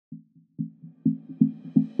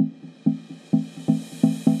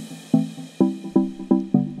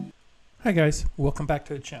Hi guys, welcome back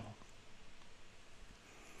to the channel.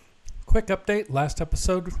 Quick update, last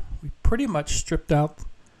episode we pretty much stripped out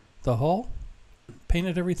the hull,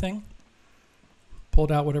 painted everything,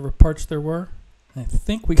 pulled out whatever parts there were, and I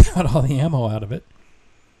think we got all the ammo out of it.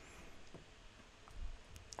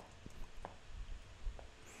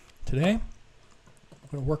 Today, I'm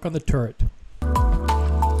going to work on the turret.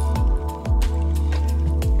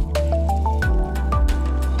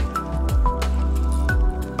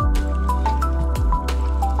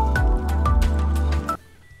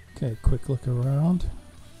 Okay, quick look around.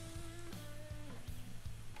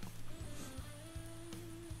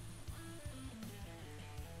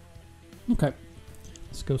 Okay,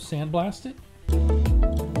 let's go sandblast it.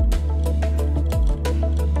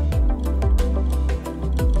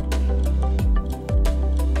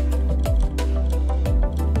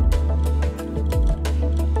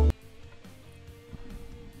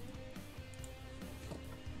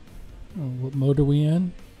 What mode are we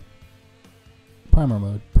in? Primer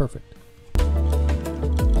mode, perfect.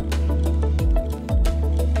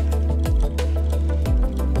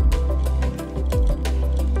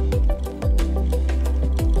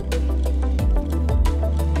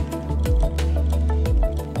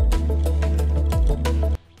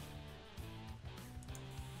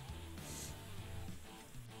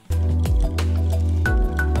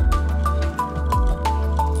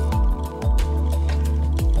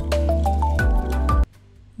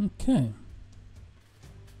 Okay.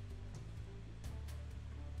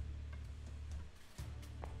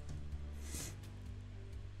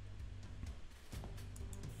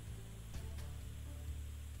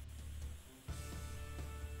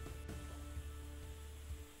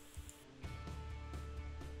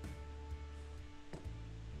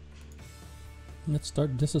 Let's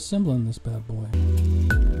start disassembling this bad boy.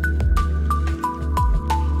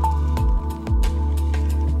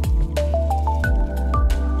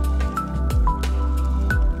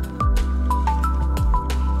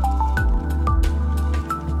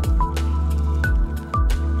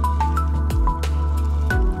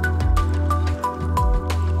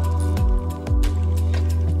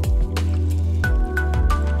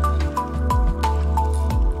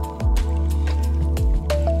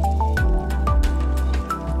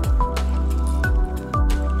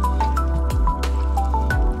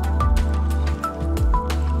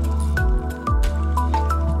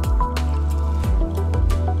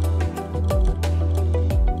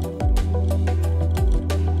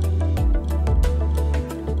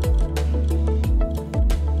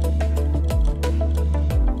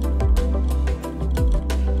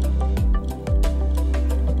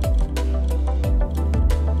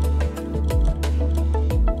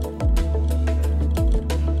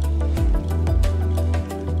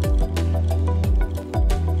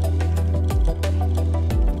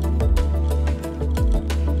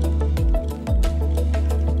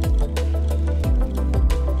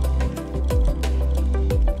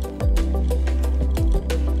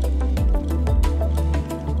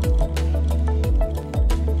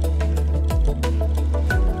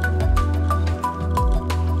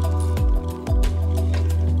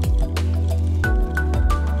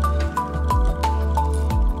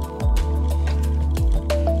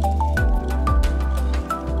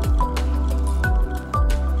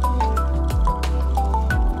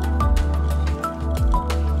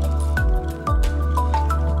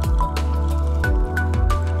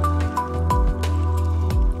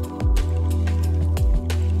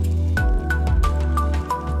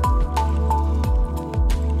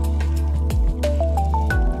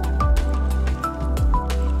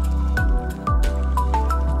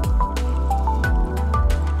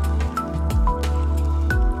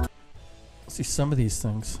 See some of these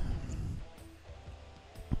things.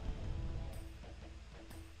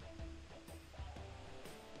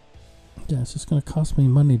 Yeah, it's just going to cost me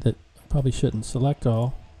money that I probably shouldn't. Select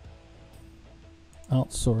all.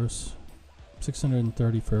 Outsource.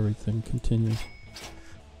 630 for everything. Continue.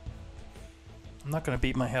 I'm not going to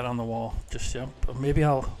beat my head on the wall just yet, but maybe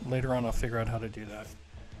later on I'll figure out how to do that.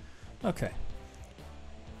 Okay.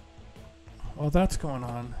 While that's going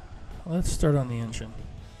on, let's start on the engine.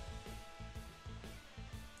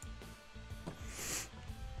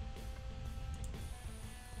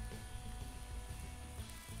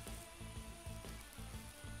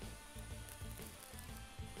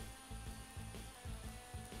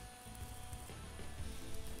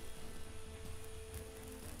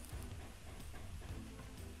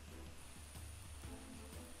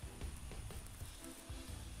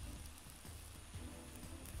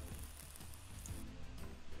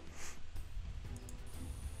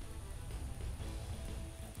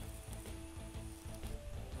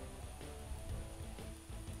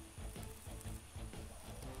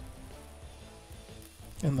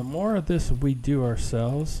 And the more of this we do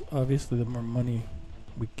ourselves, obviously the more money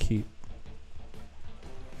we keep.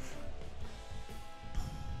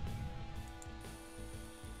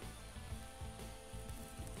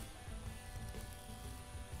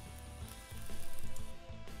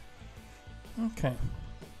 Okay.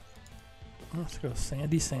 Let's go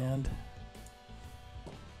sandy sand.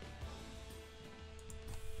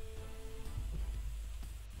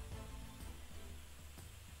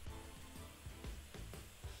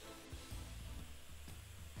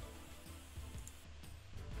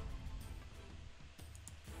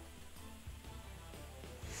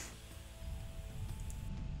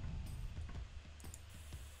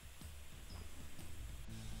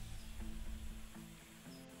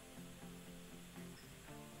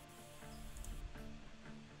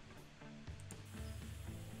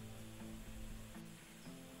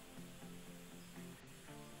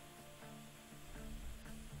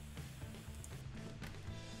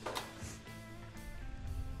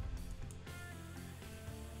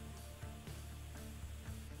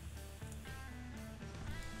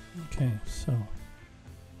 Okay, so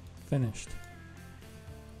finished.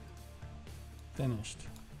 Finished.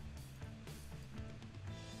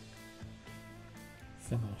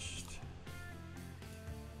 Finished.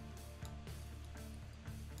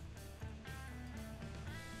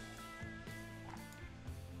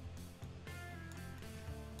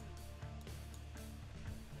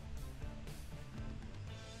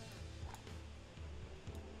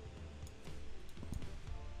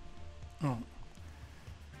 Oh.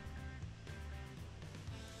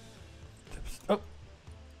 Oh.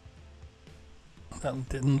 That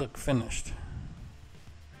didn't look finished.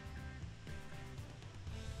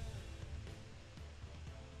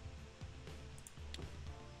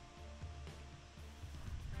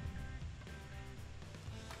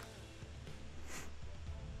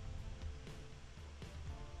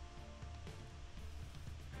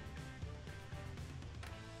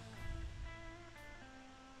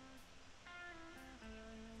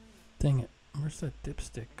 Dang it. Where's that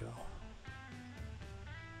dipstick go?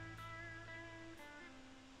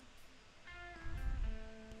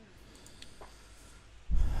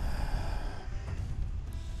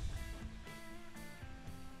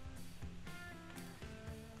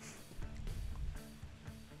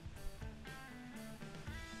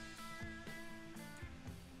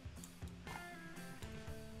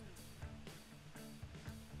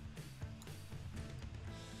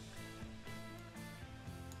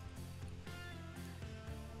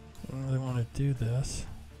 I don't really want to do this.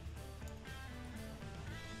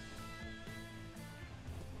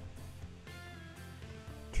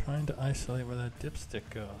 Trying to isolate where that dipstick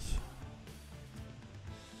goes.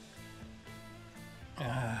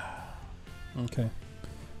 Okay.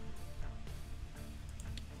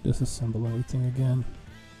 Disassemble everything again.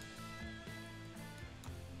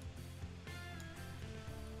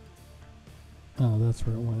 Oh, that's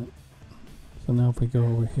where it went. So now if we go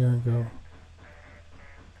over here and go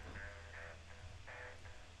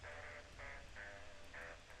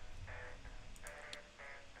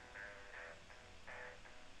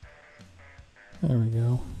there we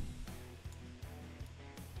go.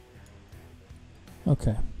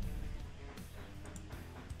 Okay.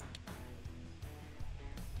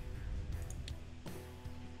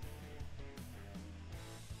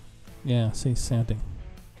 Yeah, see, sanding.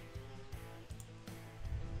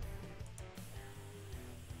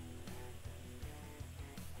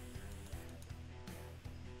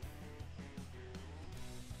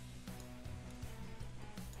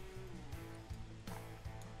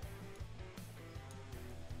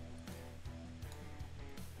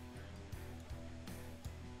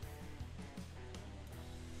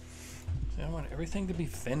 I want everything to be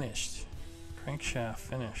finished. Crankshaft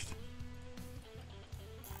finished.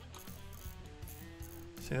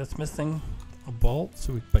 See, that's missing a bolt,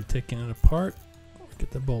 so by taking it apart, we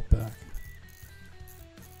get the bolt back.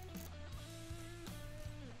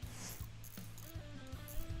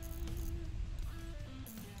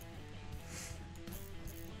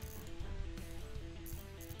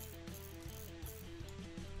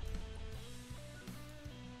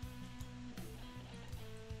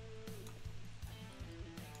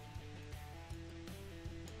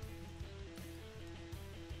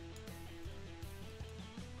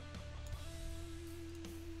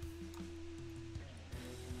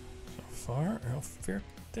 Far,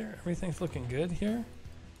 there, everything's looking good here.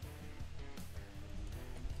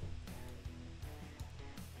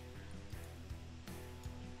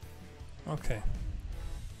 Okay.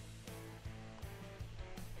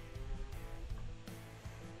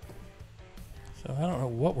 So I don't know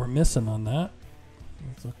what we're missing on that.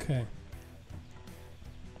 It's okay.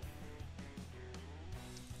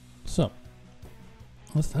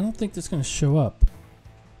 I don't think that's going to show up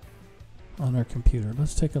on our computer.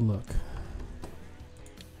 Let's take a look.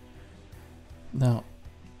 Now,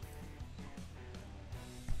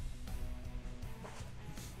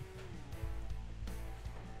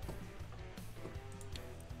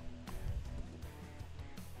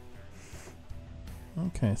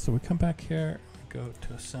 okay, so we come back here, go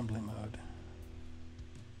to assembly mode.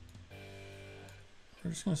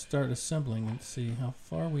 We're just going to start assembling and see how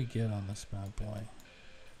far we get on this bad boy.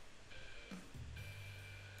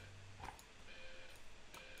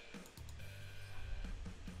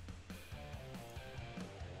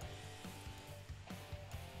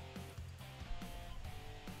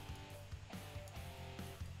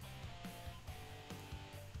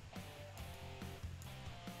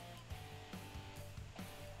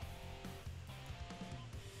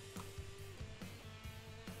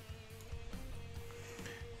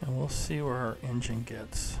 And we'll see where our engine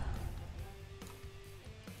gets.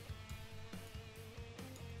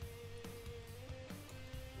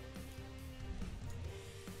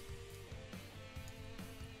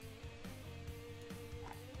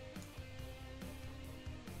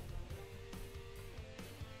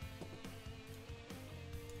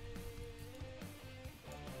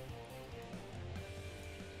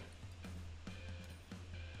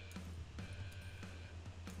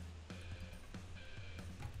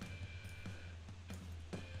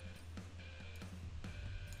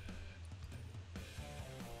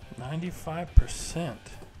 %.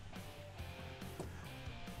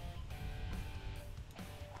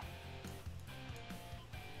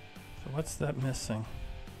 So what's that missing?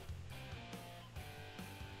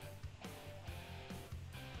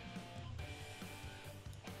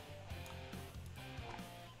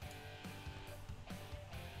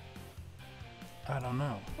 I don't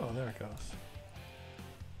know. Oh, there it goes.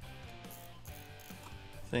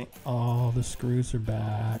 See, all the screws are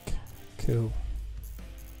back. Cool.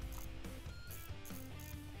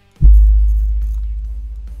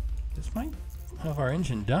 This might have our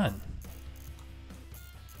engine done.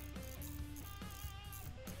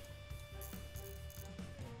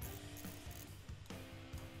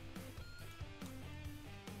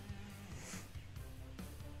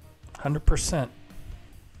 %.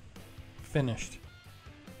 Finished.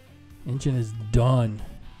 Engine is done.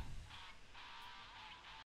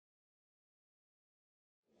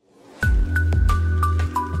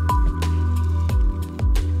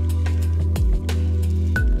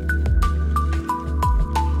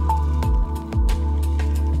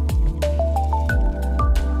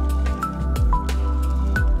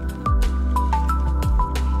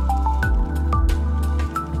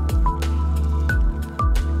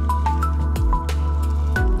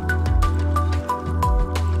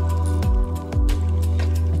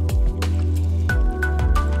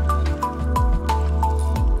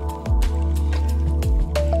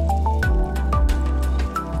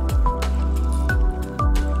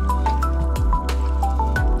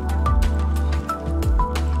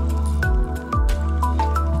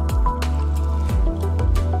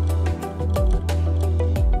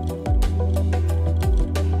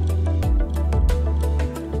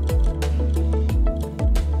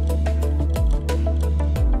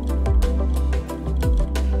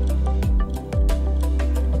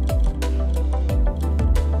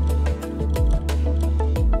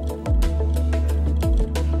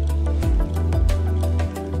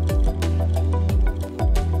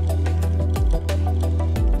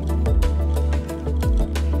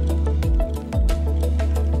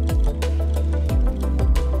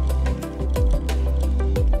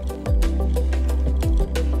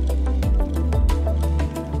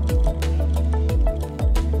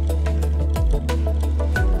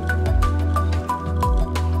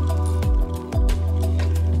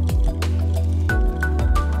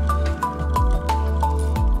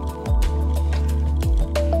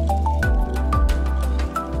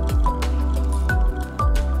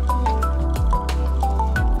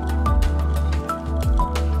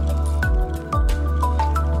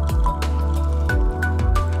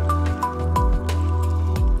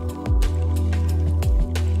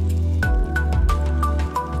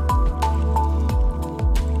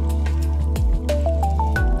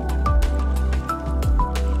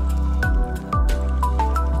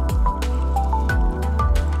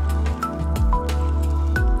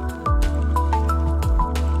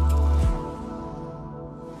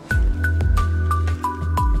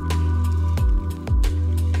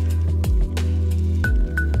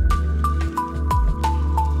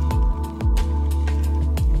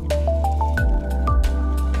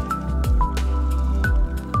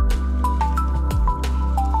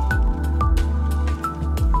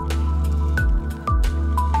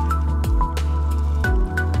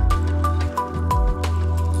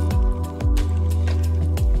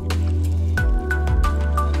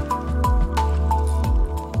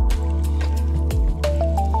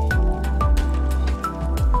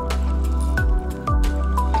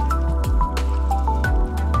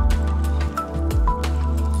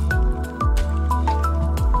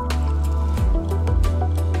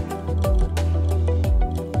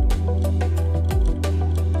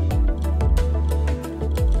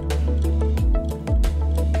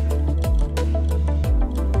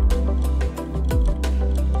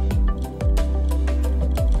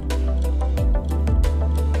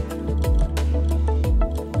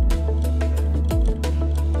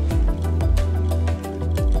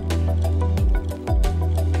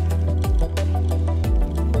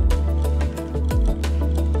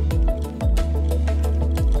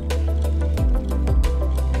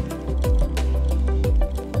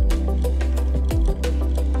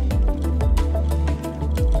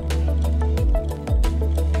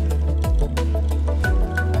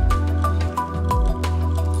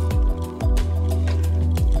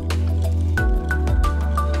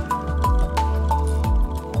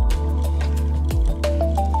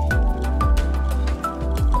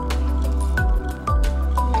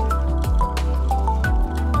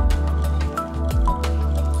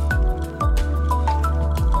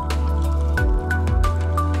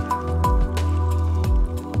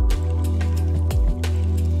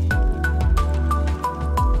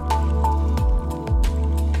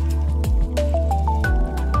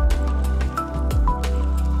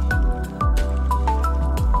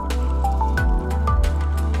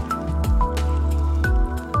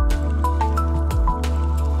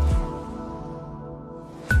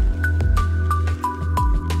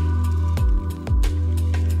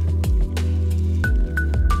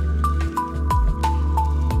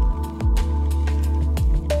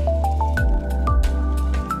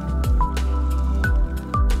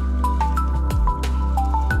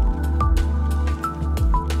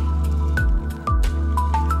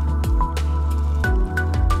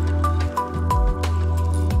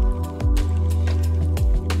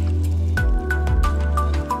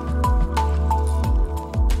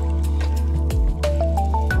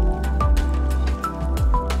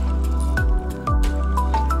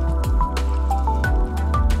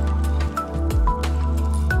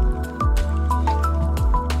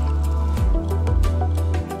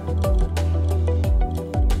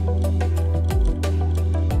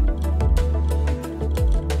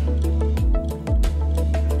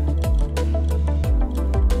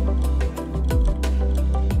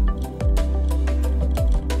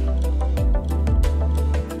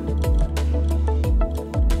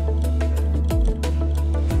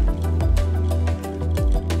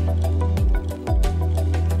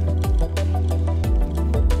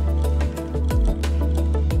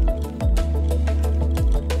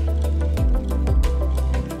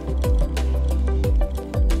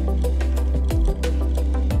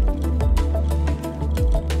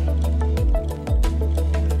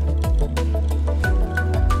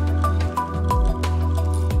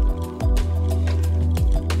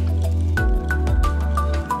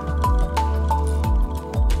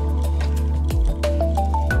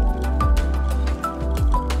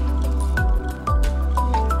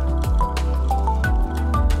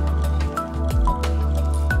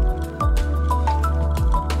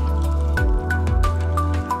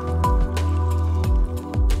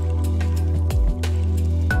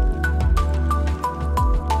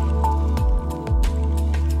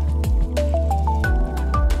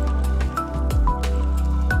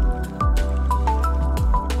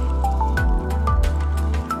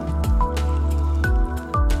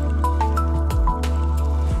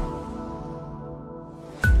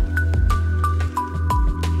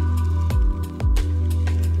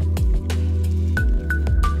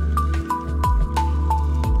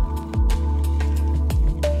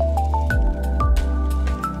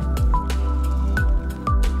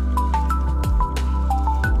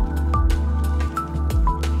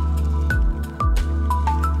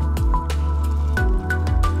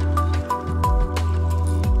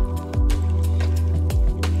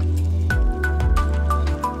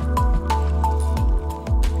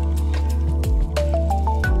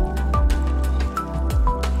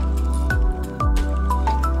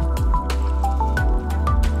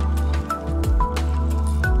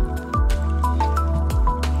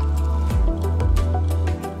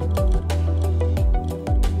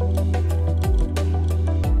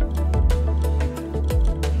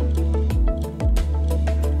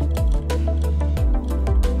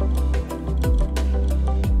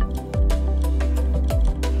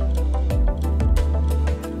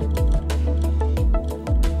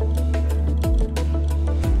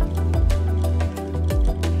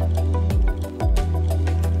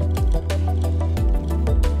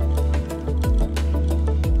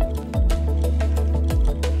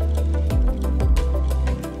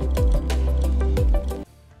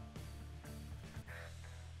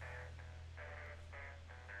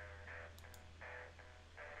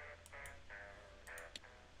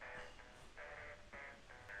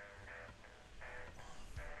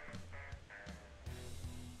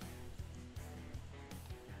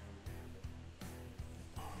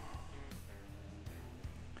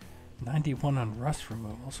 91 on rust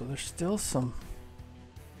removal, so there's still some.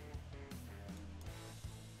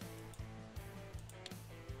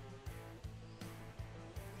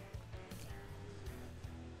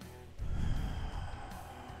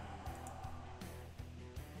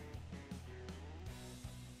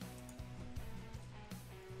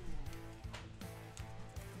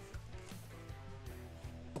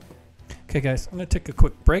 Okay, guys, I'm going to take a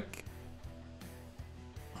quick break.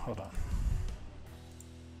 Hold on.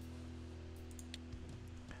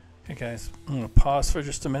 Okay, guys, I'm going to pause for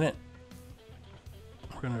just a minute.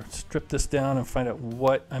 We're going to strip this down and find out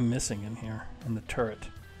what I'm missing in here in the turret.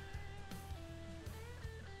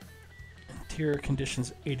 Interior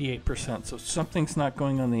conditions 88%, so something's not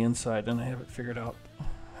going on the inside, and I haven't figured out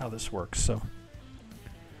how this works, so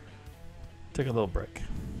take a little break.